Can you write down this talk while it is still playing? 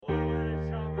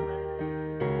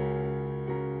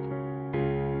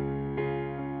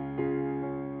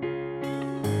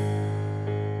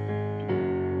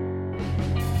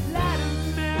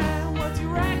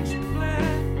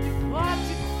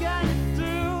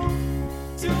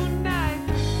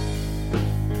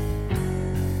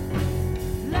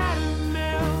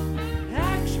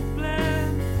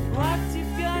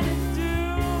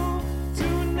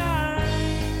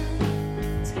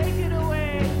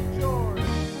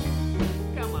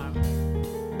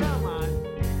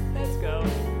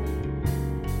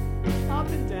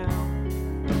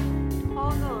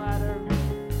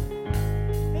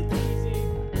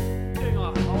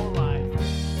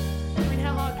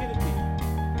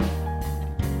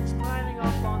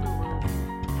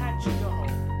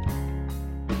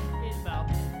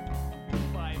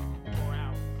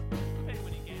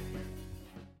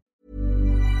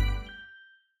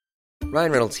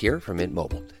Ryan Reynolds here from Mint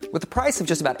Mobile. With the price of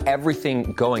just about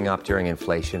everything going up during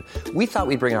inflation, we thought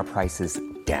we'd bring our prices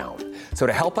down. So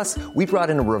to help us, we brought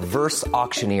in a reverse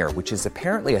auctioneer, which is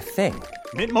apparently a thing.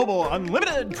 Mint Mobile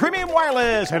Unlimited Premium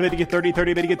Wireless. How to get 30,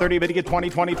 30, bit to get 30, bit to get 20,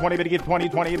 20, 20, bit to get 20,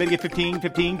 20, bit to get 15,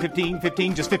 15, 15,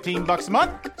 15, just $15 a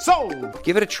month? Sold!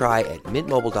 Give it a try at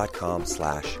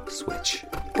mintmobile.com/switch.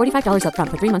 $45 up front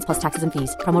for 3 months plus taxes and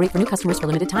fees. Promo rate for new customers for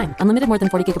limited time. Unlimited more than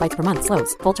 40 gigabytes per month.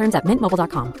 Slows full terms at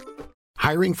mintmobile.com.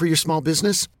 Hiring for your small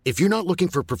business? If you're not looking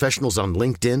for professionals on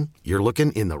LinkedIn, you're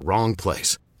looking in the wrong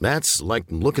place. That's like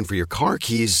looking for your car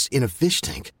keys in a fish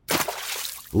tank.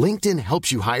 LinkedIn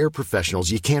helps you hire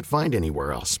professionals you can't find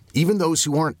anywhere else, even those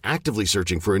who aren't actively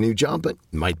searching for a new job but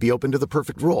might be open to the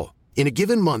perfect role. In a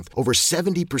given month, over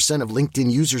 70% of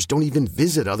LinkedIn users don't even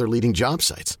visit other leading job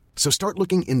sites. So start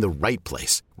looking in the right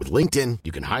place. With LinkedIn,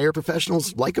 you can hire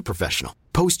professionals like a professional.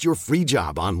 Post your free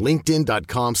job on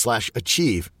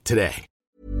linkedin.com/achieve today.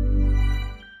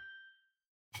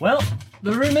 Well,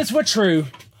 the rumours were true.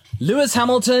 Lewis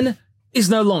Hamilton is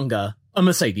no longer a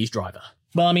Mercedes driver.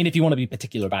 Well, I mean, if you want to be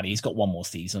particular about it, he's got one more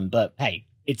season, but hey,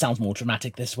 it sounds more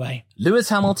dramatic this way. Lewis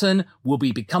Hamilton will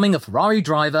be becoming a Ferrari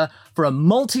driver for a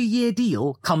multi-year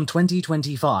deal come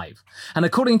 2025. And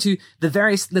according to the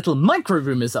various little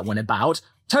micro-rumours that went about,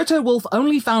 Toto Wolff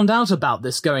only found out about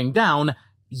this going down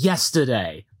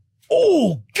yesterday.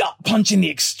 Oh, gut punch in the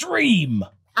extreme!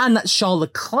 And that Charles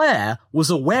Leclerc was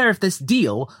aware of this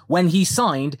deal when he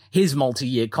signed his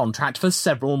multi-year contract for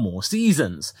several more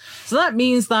seasons. So that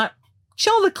means that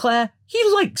Charles Leclerc, he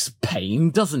likes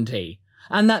pain, doesn't he?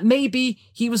 And that maybe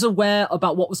he was aware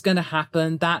about what was going to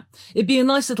happen, that it'd be a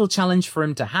nice little challenge for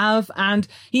him to have, and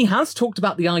he has talked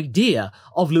about the idea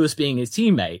of Lewis being his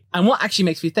teammate. And what actually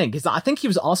makes me think is that I think he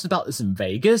was asked about this in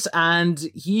Vegas, and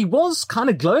he was kind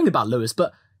of glowing about Lewis,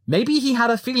 but maybe he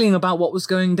had a feeling about what was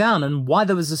going down and why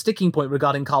there was a sticking point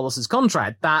regarding Carlos's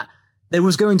contract, that there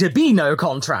was going to be no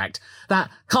contract, that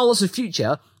Carlos's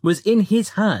future was in his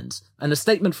hands. And a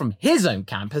statement from his own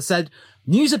camp has said,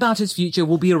 news about his future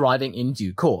will be arriving in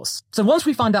due course. So once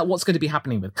we find out what's going to be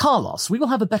happening with Carlos, we will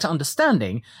have a better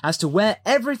understanding as to where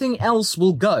everything else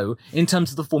will go in terms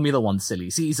of the Formula One silly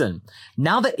season.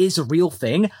 Now that it's a real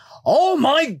thing, oh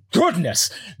my goodness,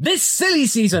 this silly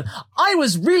season, I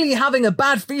was really having a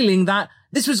bad feeling that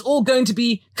this was all going to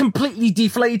be completely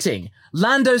deflating.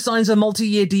 Lando signs a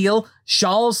multi-year deal,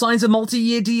 Charles signs a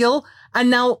multi-year deal, and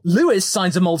now Lewis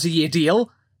signs a multi-year deal,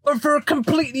 but for a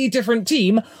completely different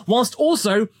team, whilst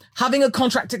also having a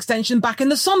contract extension back in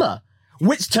the summer,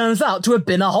 which turns out to have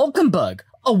been a Hulkenberg,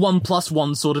 a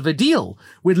 1+1 sort of a deal,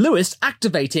 with Lewis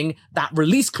activating that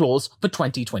release clause for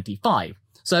 2025.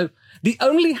 So the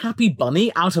only happy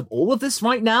bunny out of all of this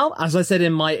right now, as I said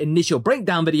in my initial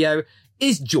breakdown video,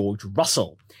 is George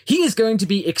Russell. He is going to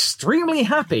be extremely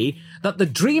happy that the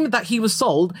dream that he was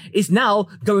sold is now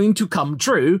going to come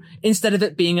true, instead of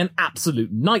it being an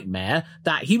absolute nightmare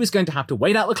that he was going to have to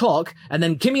wait out the clock, and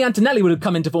then Kimi Antonelli would have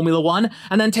come into Formula One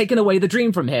and then taken away the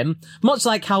dream from him, much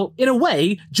like how, in a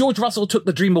way, George Russell took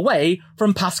the dream away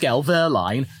from Pascal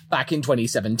Wehrlein back in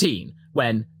 2017,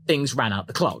 when things ran out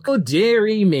the clock. Oh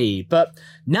dearie me. But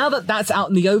now that that's out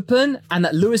in the open, and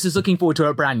that Lewis is looking forward to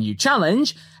a brand new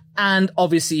challenge, and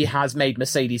obviously has made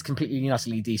Mercedes completely and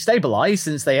utterly destabilized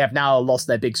since they have now lost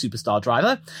their big superstar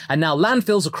driver, and now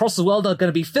landfills across the world are going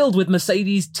to be filled with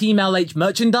Mercedes Team LH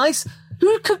merchandise,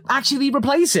 who could actually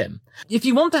replace him? If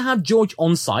you want to have George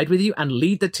on side with you and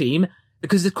lead the team,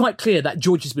 because it's quite clear that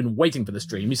George has been waiting for this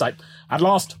dream. He's like, at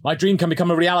last, my dream can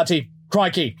become a reality.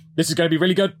 Crikey, this is going to be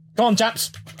really good. Come on,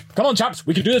 chaps.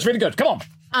 We can do this really good. Come on.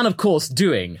 And of course,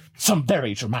 doing some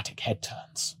very dramatic head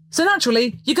turns. So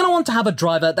naturally, you're going to want to have a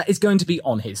driver that is going to be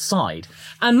on his side.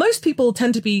 And most people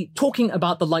tend to be talking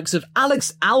about the likes of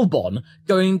Alex Albon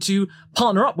going to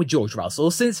partner up with George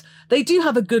Russell, since they do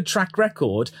have a good track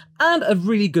record and a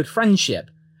really good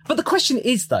friendship. But the question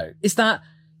is, though, is that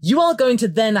you are going to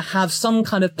then have some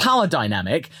kind of power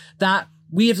dynamic that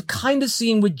we have kind of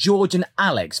seen with George and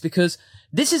Alex, because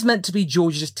this is meant to be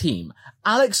George's team.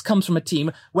 Alex comes from a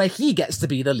team where he gets to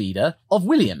be the leader of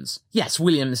Williams. Yes,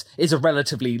 Williams is a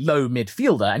relatively low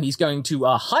midfielder, and he's going to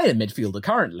a higher midfielder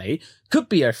currently, could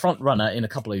be a front runner in a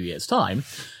couple of years' time.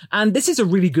 And this is a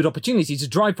really good opportunity to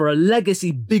drive for a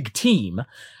legacy big team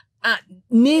at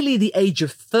nearly the age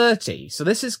of 30. So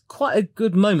this is quite a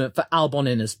good moment for Albon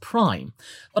in his prime.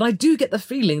 But I do get the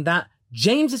feeling that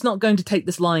James is not going to take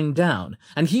this lying down,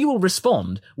 and he will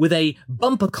respond with a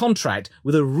bumper contract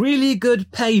with a really good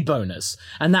pay bonus,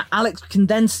 and that Alex can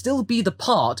then still be the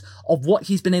part of what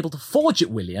he's been able to forge at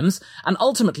Williams and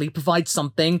ultimately provide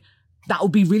something that will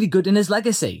be really good in his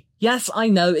legacy. Yes, I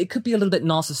know it could be a little bit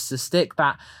narcissistic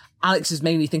that Alex is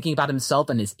mainly thinking about himself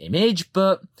and his image,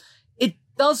 but it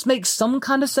does make some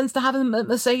kind of sense to have him at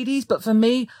Mercedes. But for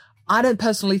me, I don't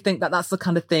personally think that that's the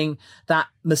kind of thing that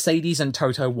Mercedes and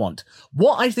Toto want.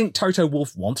 What I think Toto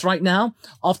Wolff wants right now,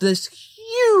 after this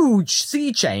huge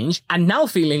sea change, and now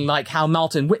feeling like how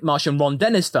Martin Whitmarsh and Ron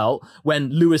Dennis felt when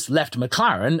Lewis left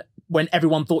McLaren, when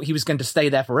everyone thought he was going to stay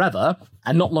there forever,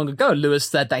 and not long ago Lewis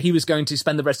said that he was going to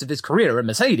spend the rest of his career at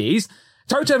Mercedes,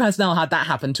 Toto has now had that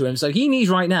happen to him, so he needs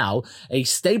right now a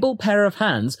stable pair of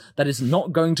hands that is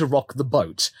not going to rock the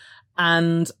boat.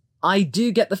 And I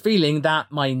do get the feeling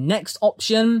that my next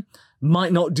option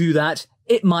might not do that.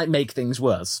 It might make things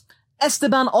worse.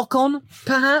 Esteban Ocon,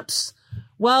 perhaps?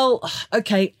 Well,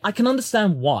 okay, I can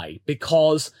understand why,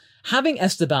 because having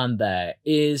Esteban there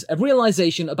is a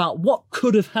realization about what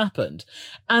could have happened.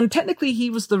 And technically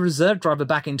he was the reserve driver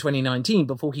back in 2019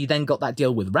 before he then got that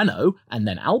deal with Renault and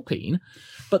then Alpine.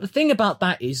 But the thing about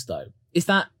that is, though, is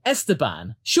that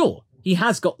Esteban, sure, he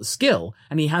has got the skill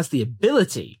and he has the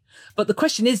ability. But the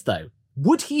question is, though,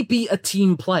 would he be a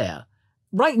team player?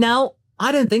 Right now,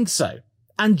 I don't think so.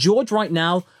 And George right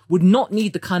now would not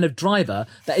need the kind of driver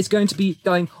that is going to be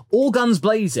going all guns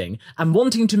blazing and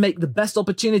wanting to make the best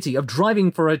opportunity of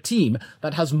driving for a team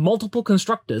that has multiple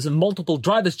constructors and multiple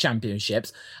drivers'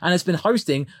 championships and has been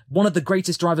hosting one of the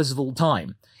greatest drivers of all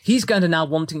time. He's going to now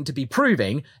wanting to be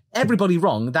proving everybody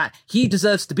wrong that he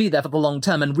deserves to be there for the long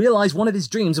term and realize one of his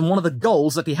dreams and one of the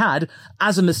goals that he had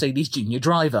as a Mercedes junior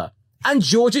driver. And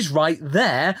George is right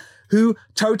there, who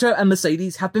Toto and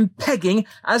Mercedes have been pegging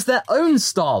as their own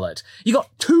starlet. You got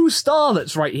two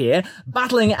starlets right here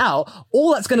battling it out.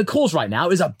 All that's going to cause right now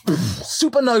is a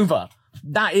supernova.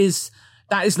 That is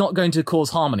not going to cause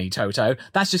harmony, Toto.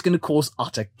 That's just going to cause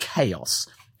utter chaos.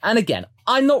 And again,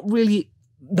 I'm not really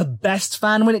the best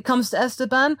fan when it comes to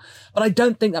Esteban, but I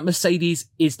don't think that Mercedes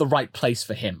is the right place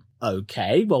for him.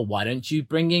 Okay, well, why don't you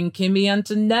bring in Kimi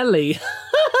Antonelli?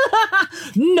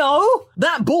 No,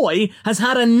 that boy has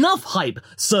had enough hype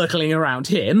circling around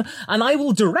him, and I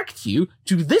will direct you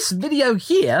to this video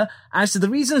here as to the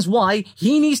reasons why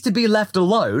he needs to be left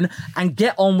alone and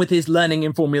get on with his learning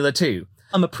in Formula 2.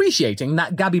 I'm appreciating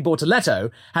that Gabby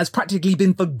Bortoleto has practically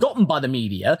been forgotten by the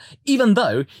media, even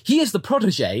though he is the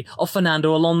protege of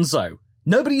Fernando Alonso.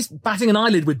 Nobody's batting an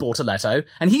eyelid with Bortoleto,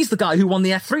 and he's the guy who won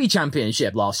the F3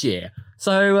 championship last year.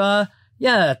 So,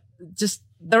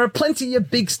 there are plenty of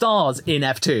big stars in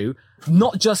F2,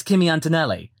 not just Kimi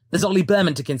Antonelli. There's Ollie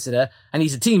Behrman to consider, and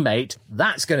he's a teammate.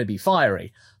 That's going to be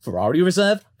fiery. Ferrari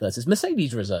reserve versus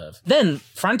Mercedes reserve. Then,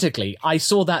 frantically, I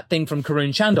saw that thing from Karun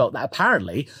Chandok that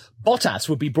apparently Bottas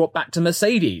would be brought back to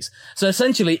Mercedes. So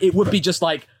essentially, it would be just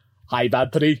like, "Hi,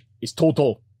 Valtteri, it's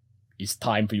Toto. It's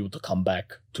time for you to come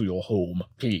back to your home.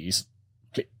 Please.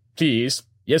 Please.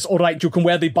 Yes, all right, you can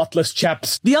wear the buttless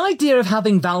chaps." The idea of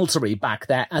having Valtteri back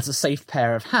there as a safe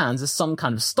pair of hands as some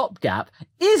kind of stopgap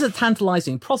is a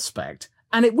tantalizing prospect,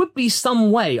 and it would be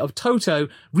some way of Toto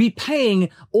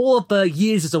repaying all of the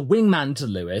years as a wingman to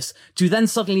Lewis to then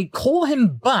suddenly call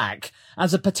him back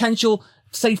as a potential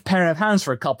safe pair of hands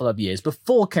for a couple of years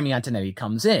before Kimi Antonelli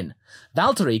comes in.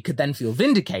 Valtteri could then feel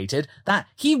vindicated that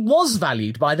he was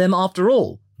valued by them after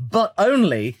all, but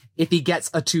only if he gets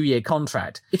a 2-year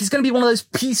contract. If it's going to be one of those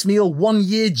piecemeal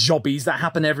 1-year jobbies that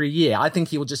happen every year, I think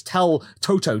he will just tell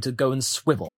Toto to go and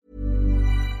swivel.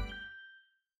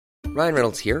 Ryan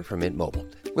Reynolds here from Mint Mobile.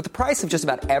 With the price of just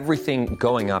about everything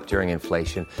going up during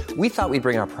inflation, we thought we'd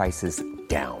bring our prices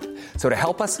down. So to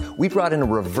help us, we brought in a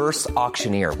reverse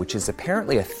auctioneer, which is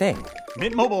apparently a thing.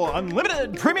 Mint Mobile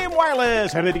Unlimited Premium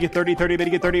Wireless. How to get 30, 30, how to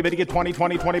get 30, how to get 20,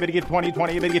 20, 20, how to get 20,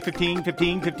 20, how to get 15,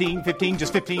 15, 15, 15,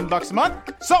 just $15 a month?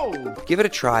 Sold! Give it a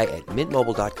try at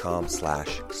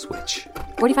mintmobile.com/switch.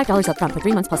 $45 up front for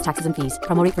 3 months plus taxes and fees.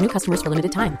 Promo rate for new customers for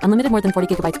limited time. Unlimited more than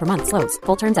 40 gigabytes per month. Slows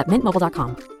full terms at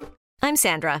mintmobile.com. I'm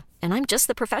Sandra, and I'm just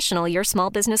the professional your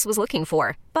small business was looking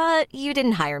for. But you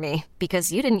didn't hire me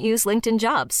because you didn't use LinkedIn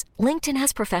Jobs. LinkedIn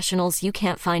has professionals you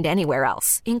can't find anywhere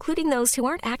else, including those who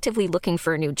aren't actively looking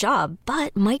for a new job,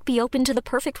 but might be open to the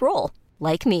perfect role,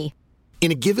 like me.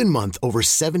 In a given month, over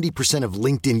 70% of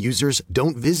LinkedIn users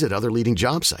don't visit other leading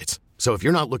job sites. So if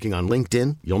you're not looking on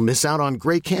LinkedIn, you'll miss out on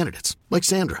great candidates like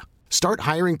Sandra. Start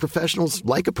hiring professionals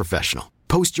like a professional.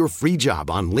 Post your free job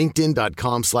on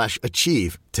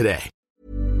linkedin.com/achieve today.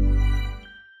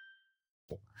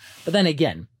 But then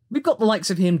again, we've got the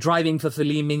likes of him driving for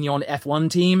Filet Mignon F1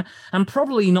 team and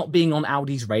probably not being on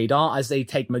Audi's radar as they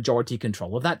take majority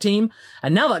control of that team.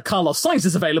 And now that Carlos Sainz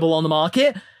is available on the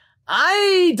market,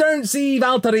 I don't see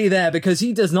Valtteri there because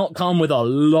he does not come with a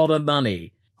lot of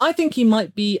money. I think he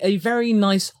might be a very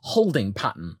nice holding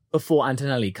pattern before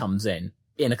Antonelli comes in.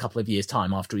 in a couple of years'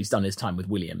 time after he's done his time with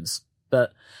Williams.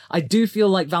 But I do feel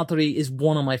like Valtteri is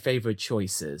one of my favourite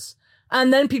choices.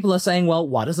 And then people are saying, well,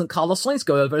 why doesn't Carlos Sainz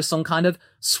go over as some kind of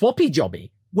swappy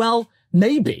jobby? Well,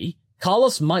 maybe.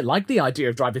 Carlos might like the idea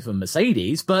of driving for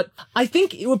Mercedes, but I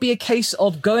think it would be a case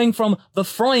of going from the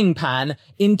frying pan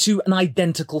into an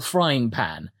identical frying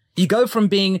pan. You go from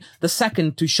being the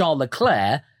second to Charles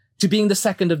Leclerc to being the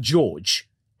second of George.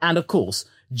 And of course,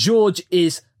 George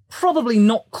is probably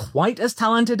not quite as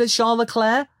talented as Charles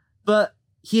Leclerc, but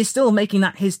he is still making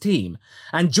that his team.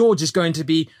 And George is going to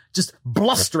be just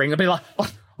blustering and be like,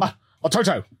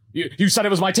 Toto, you said it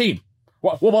was my team.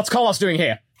 What's Carlos doing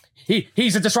here?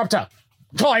 He's a disruptor.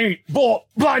 Climbing.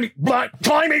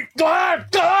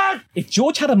 If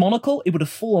George had a monocle, it would have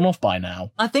fallen off by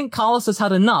now. I think Carlos has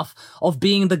had enough of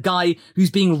being the guy who's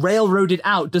being railroaded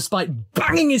out despite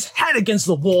banging his head against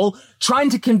the wall, trying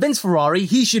to convince Ferrari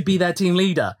he should be their team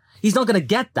leader. He's not going to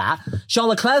get that. Charles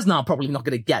Leclerc's now probably not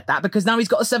going to get that because now he's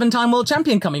got a 7-time world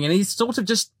champion coming in and he's sort of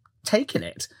just taken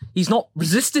it. He's not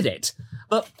resisted it.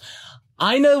 But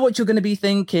I know what you're going to be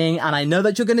thinking, and I know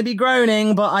that you're going to be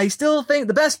groaning, but I still think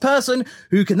the best person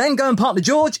who can then go and partner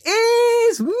George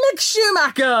is Mick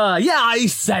Schumacher. Yeah, I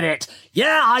said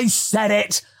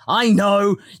it. I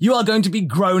know you are going to be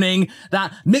groaning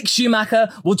that Mick Schumacher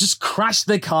will just crash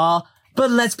the car,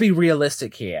 but let's be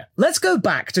realistic here. Let's go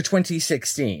back to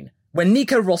 2016, when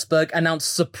Nico Rosberg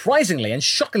announced surprisingly and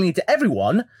shockingly to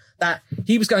everyone that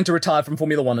he was going to retire from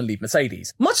Formula One and leave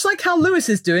Mercedes, much like how Lewis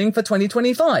is doing for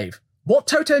 2025. What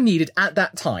Toto needed at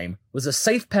that time was a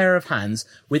safe pair of hands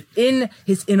within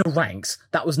his inner ranks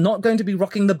that was not going to be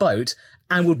rocking the boat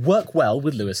and would work well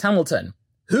with Lewis Hamilton.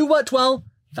 Who worked well?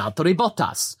 Valtteri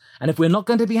Bottas. And if we're not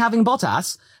going to be having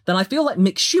Bottas, then I feel like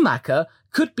Mick Schumacher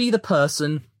could be the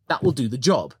person that will do the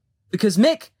job. Because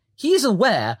Mick, he is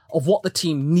aware of what the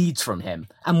team needs from him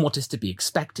and what is to be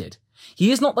expected. He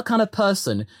is not the kind of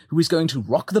person who is going to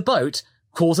rock the boat,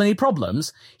 cause any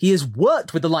problems. He has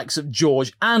worked with the likes of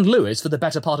George and Lewis for the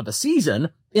better part of a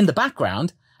season in the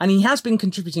background, and he has been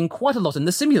contributing quite a lot in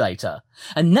the simulator.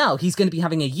 And now he's going to be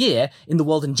having a year in the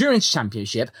World Endurance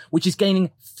Championship, which is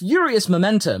gaining furious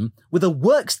momentum with a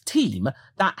works team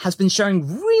that has been showing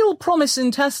real promise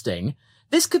in testing.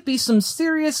 This could be some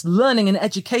serious learning and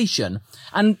education,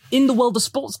 and in the world of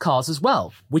sports cars as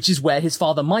well, which is where his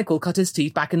father Michael cut his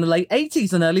teeth back in the late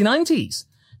 80s and early 90s.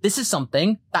 This is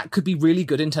something that could be really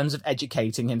good in terms of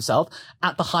educating himself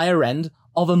at the higher end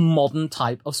of a modern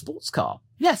type of sports car.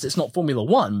 Yes, it's not Formula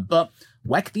One, but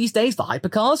WEC these days, the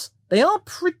hypercars, they are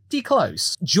pretty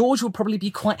close. George will probably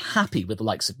be quite happy with the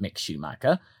likes of Mick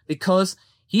Schumacher because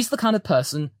he's the kind of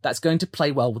person that's going to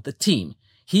play well with the team.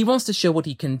 He wants to show what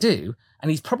he can do,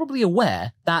 and he's probably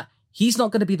aware that he's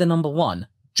not going to be the number one.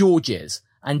 George is.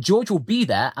 And George will be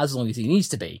there as long as he needs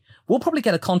to be. We'll probably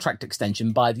get a contract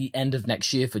extension by the end of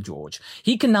next year for George.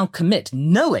 He can now commit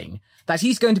knowing that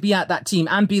he's going to be at that team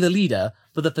and be the leader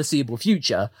for the foreseeable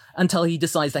future until he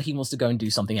decides that he wants to go and do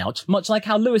something else, much like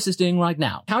how Lewis is doing right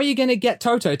now. How are you going to get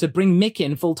Toto to bring Mick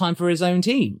in full-time for his own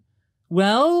team?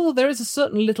 Well, there is a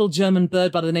certain little German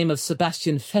bird by the name of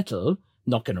Sebastian Vettel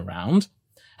knocking around.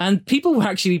 And people were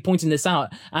actually pointing this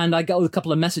out, and I got a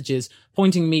couple of messages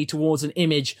pointing me towards an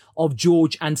image of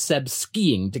George and Seb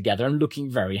skiing together and looking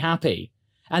very happy.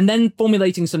 And then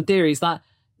formulating some theories that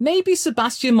maybe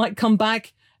Sebastian might come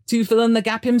back to fill in the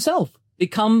gap himself,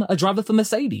 become a driver for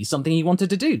Mercedes, something he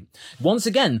wanted to do. Once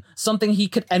again, something he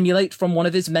could emulate from one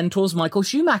of his mentors, Michael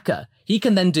Schumacher. He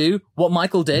can then do what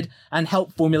Michael did and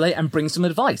help formulate and bring some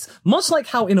advice. Much like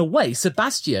how, in a way,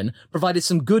 Sebastian provided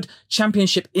some good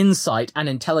championship insight and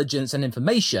intelligence and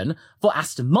information for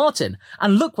Aston Martin.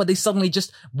 And look where they suddenly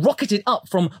just rocketed up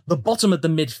from the bottom of the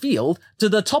midfield to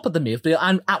the top of the midfield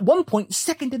and at one point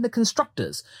second in the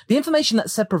constructors. The information that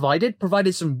Seb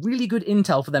provided some really good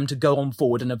intel for them to go on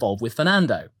forward and evolve with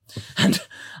Fernando. And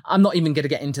I'm not even going to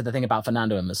get into the thing about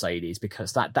Fernando and Mercedes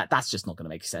because that's just not going to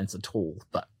make sense at all.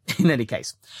 But in any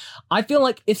case, I feel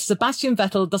like if Sebastian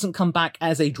Vettel doesn't come back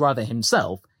as a driver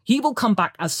himself, he will come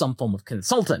back as some form of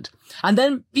consultant and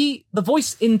then be the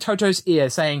voice in Toto's ear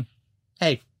saying,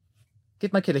 hey,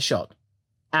 give my kid a shot.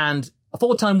 And a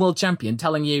 4-time world champion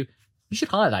telling you should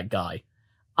hire that guy.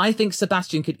 I think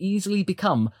Sebastian could easily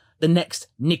become the next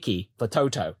Nicky for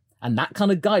Toto. And that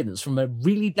kind of guidance from a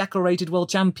really decorated world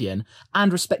champion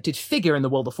and respected figure in the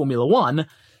world of Formula One,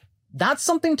 that's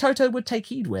something Toto would take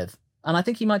heed with. And I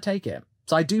think he might take it.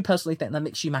 So I do personally think that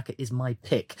Mick Schumacher is my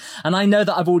pick. And I know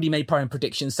that I've already made prior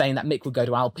predictions saying that Mick would go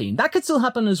to Alpine. That could still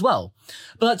happen as well.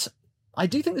 But I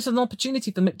do think this is an opportunity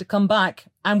for Mick to come back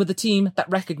and with a team that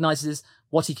recognises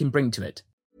what he can bring to it.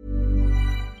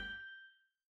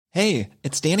 Hey,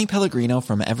 it's Danny Pellegrino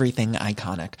from Everything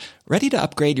Iconic. Ready to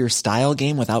upgrade your style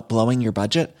game without blowing your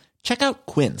budget? Check out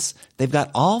Quince. They've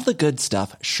got all the good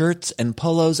stuff, shirts and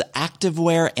polos,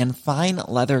 activewear, and fine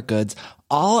leather goods,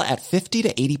 all at 50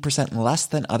 to 80% less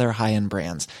than other high-end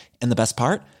brands. And the best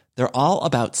part? They're all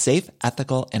about safe,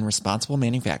 ethical, and responsible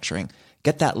manufacturing.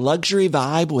 Get that luxury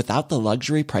vibe without the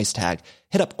luxury price tag.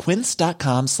 Hit up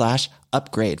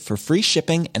quince.com/upgrade for free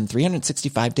shipping and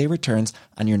 365-day returns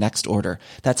on your next order.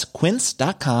 That's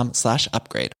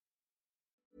quince.com/upgrade.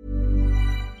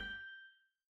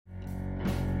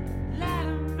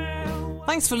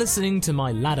 Thanks for listening to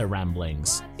my ladder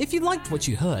ramblings. If you liked what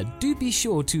you heard, do be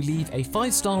sure to leave a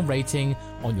 5-star rating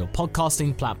on your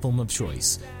podcasting platform of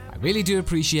choice. I really do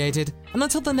appreciate it, and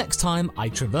until the next time I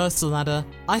traverse the ladder,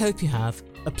 I hope you have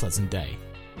a pleasant day.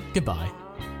 Goodbye.